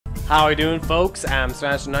How we doing, folks? I'm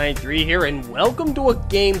Smash93 here, and welcome to a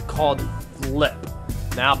game called Flip.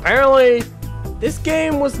 Now, apparently, this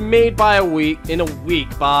game was made by in a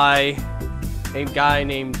week by a guy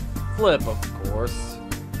named Flip, of course.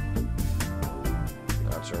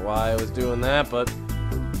 Not sure why I was doing that, but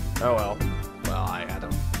oh well. Well, I had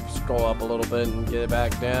to scroll up a little bit and get it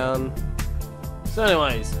back down. So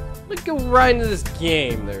anyways, let's go right into this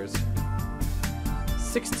game. There's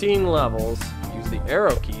 16 levels. Use the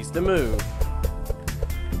arrow keys to move.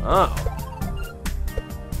 Oh.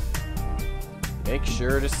 Make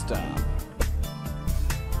sure to stop.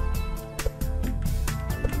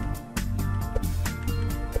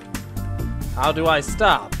 How do I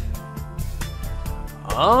stop?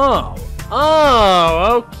 Oh.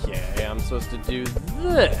 Oh, okay. I'm supposed to do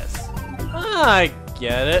this. I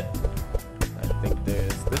get it. I think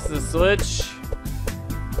this is a switch.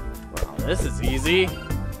 Well, this is easy.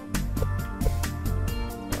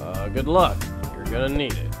 Good luck. You're gonna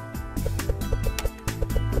need it.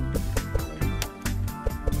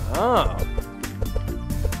 Oh.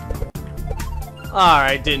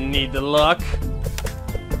 Alright, didn't need the luck.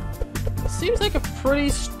 Seems like a pretty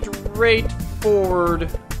straightforward...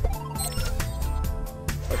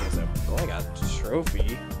 What is it? Oh, I got a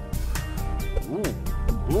trophy. Ooh.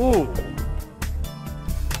 Ooh.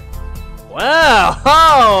 Wow!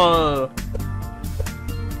 Oh!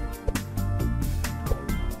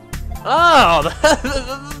 Oh,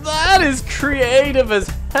 that is creative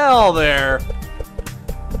as hell there.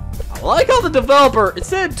 I like how the developer, it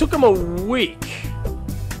said it took him a week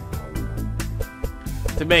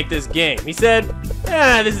to make this game. He said,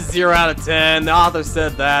 this is 0 out of 10. The author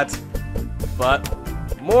said that. But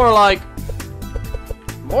more like,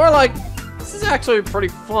 this is actually a pretty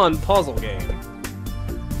fun puzzle game.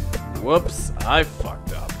 Whoops, I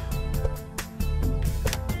fucked up.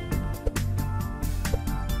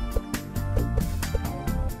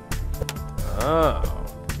 Oh,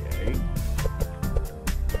 okay.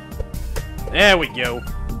 There we go.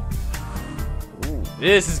 Ooh,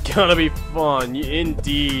 this is gonna be fun,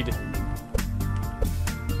 indeed.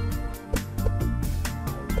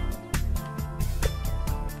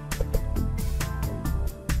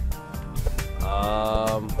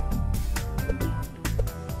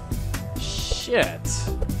 Shit.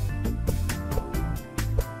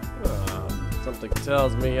 Something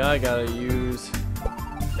tells me I gotta use...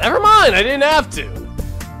 Never mind, I didn't have to.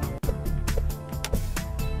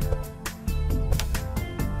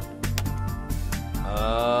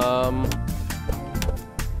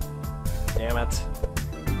 Damn it.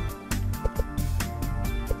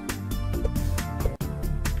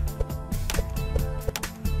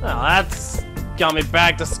 Well, that's got me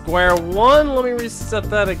back to square one. Let me reset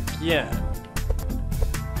that again.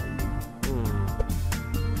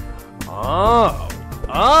 Oh.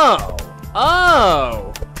 Oh. Oh.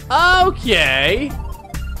 Okay.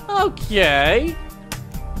 Okay.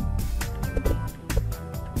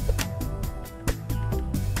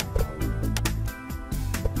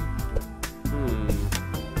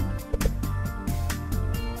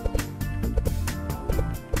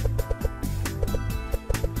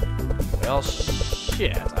 Well,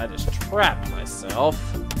 shit. I just trapped myself.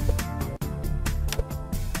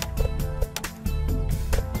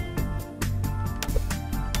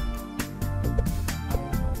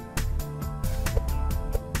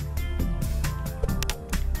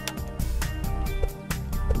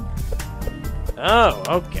 Oh,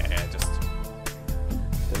 okay, I just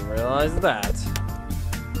didn't realize that.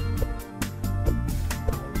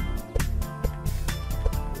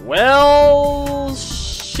 Well,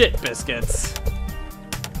 shit biscuits.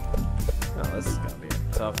 Oh, this is gonna be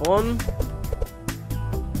a tough one.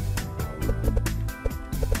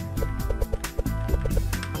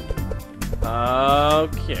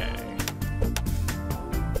 Okay.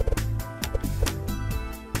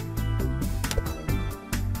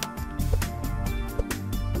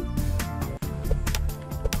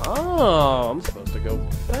 Oh, I'm supposed to go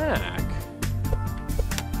back.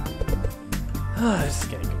 This is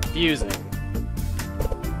getting confusing.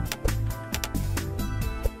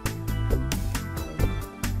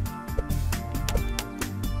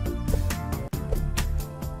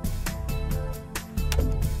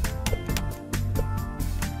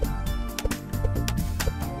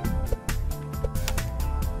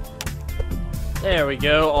 There we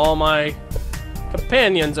go. All my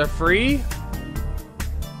companions are free.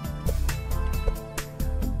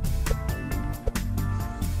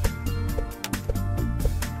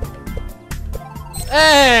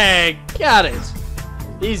 Hey, got it.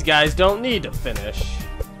 These guys don't need to finish.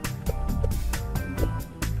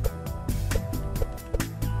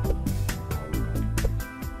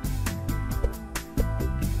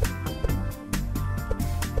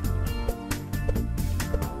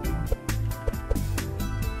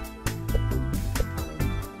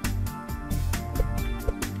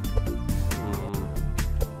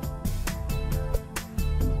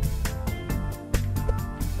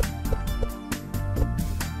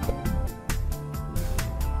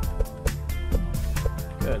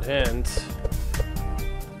 good hint.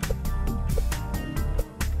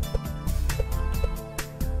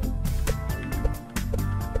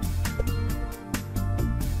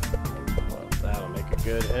 Well, that'll make a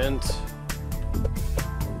good hint. So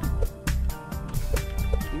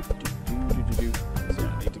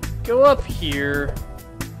I need to go up here.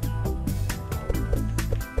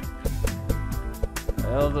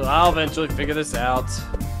 I'll eventually figure this out.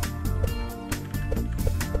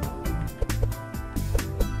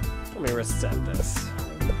 Let me reset this.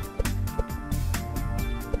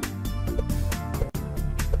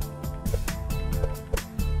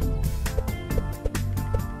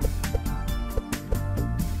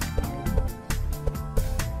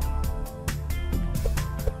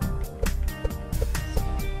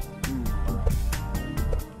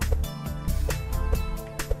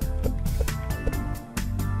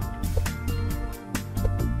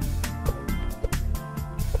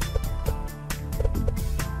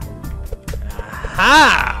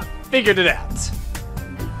 Ah! Figured it out.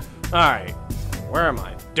 Alright. Where am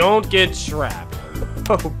I? Don't get trapped.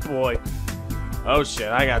 Oh boy. Oh shit,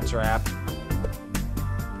 I got trapped. Is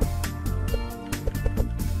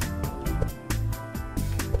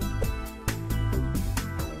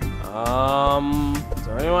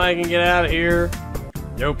there any way I can get out of here?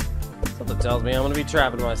 Nope. Something tells me I'm gonna be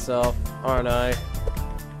trapping myself, aren't I?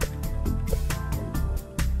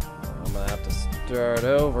 I'm gonna have to start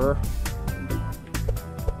over.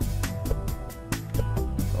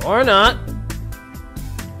 Or not.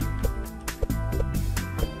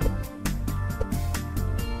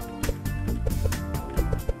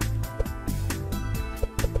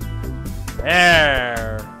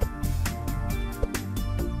 There.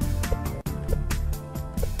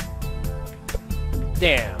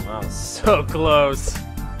 Damn, I was so close.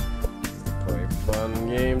 Pretty fun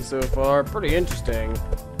game so far. Pretty interesting.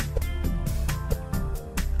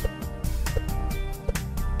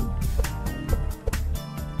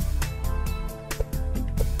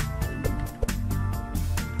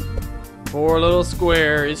 Poor little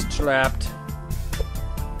square is trapped.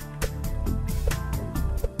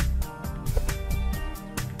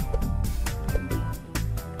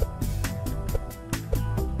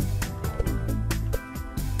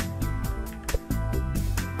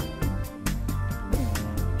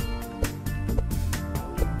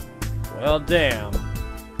 Well, damn.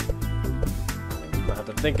 I'll have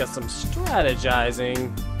to think of some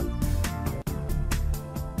strategizing.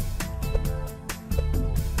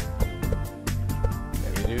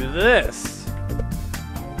 Maybe do this.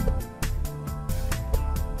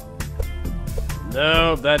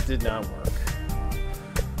 No, that did not work.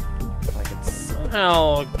 If I could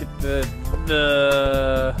somehow get the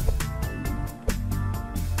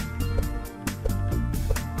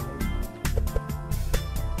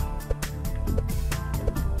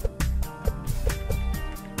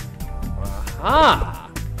Aha!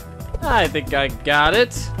 I think I got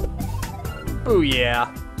it.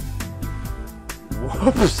 Booyah.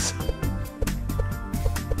 Whoops.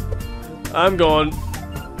 I'm going.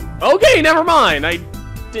 Okay, never mind. I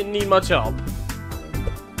didn't need much help.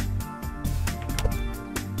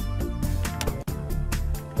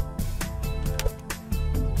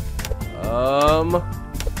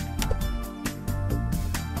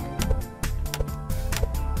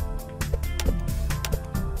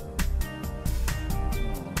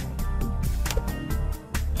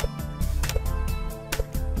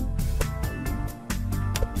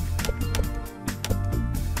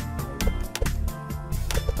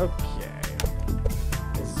 Okay.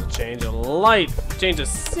 This is a change of light, change of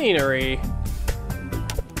scenery.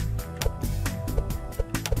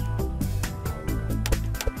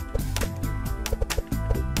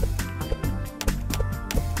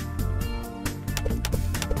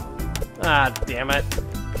 Ah, damn it.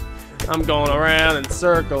 I'm going around in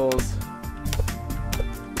circles.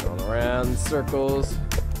 Going around in circles.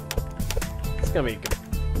 It's gonna be good.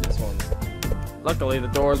 This one's... Luckily, the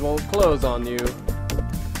doors won't close on you.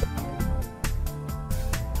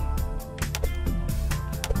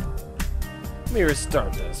 Let me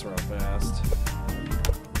restart this real fast.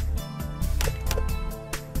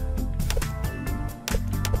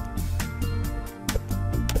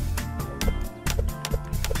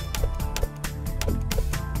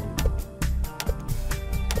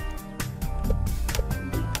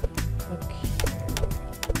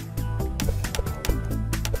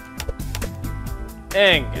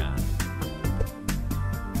 And got it.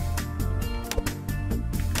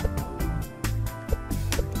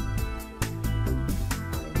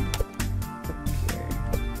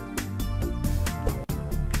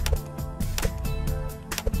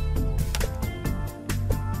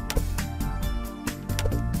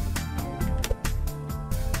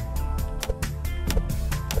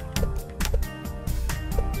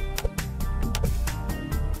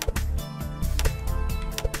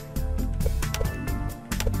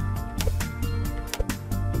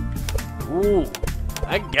 Ooh,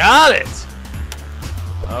 I got it.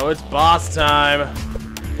 Oh, it's boss time.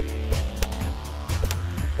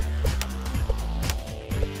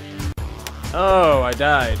 Oh, I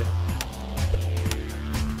died.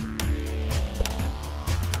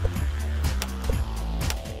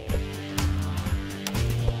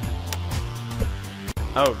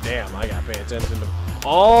 Oh, damn, I gotta pay attention to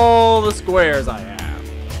all the squares I have.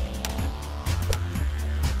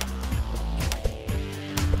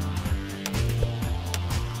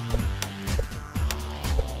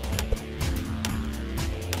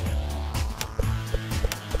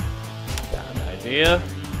 Got an idea.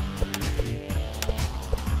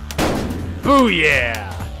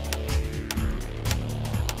 Booyah!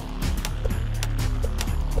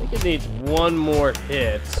 I think it needs one more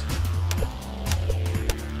hit.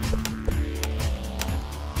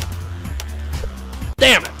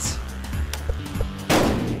 Damn it!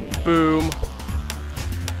 Boom.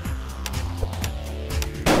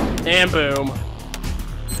 And boom.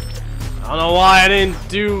 I don't know why I didn't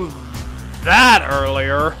do that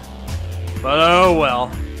earlier. But oh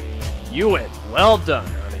well. You win. Well done,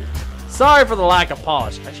 honey. Sorry for the lack of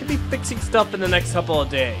polish. I should be fixing stuff in the next couple of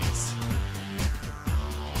days.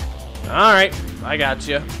 Alright, I got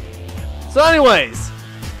you. So anyways,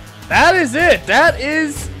 that is it. That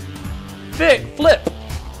is Flip.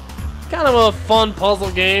 Kind of a fun puzzle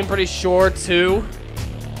game, pretty short too.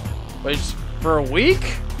 Which, for a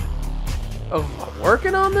week of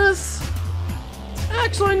working on this, it's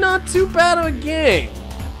actually not too bad of a game.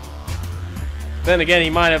 Then again,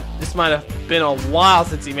 this might have been a while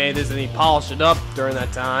since he made this and he polished it up during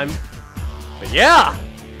that time. But yeah,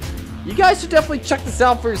 you guys should definitely check this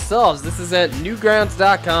out for yourselves. This is at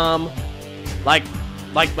Newgrounds.com. Like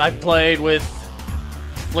I played with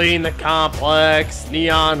Fleeing the Complex,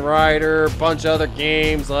 Neon Rider, a bunch of other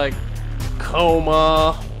games like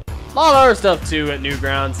Coma, a lot of other stuff too at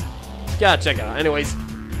Newgrounds. Gotta check it out. Anyways,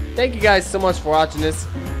 thank you guys so much for watching this.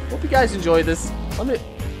 Hope you guys enjoyed this. Let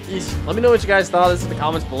me know what you guys thought of this in the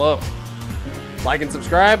comments below. Like and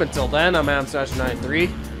subscribe. Until then, I'm Adam93.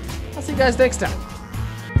 I'll see you guys next time.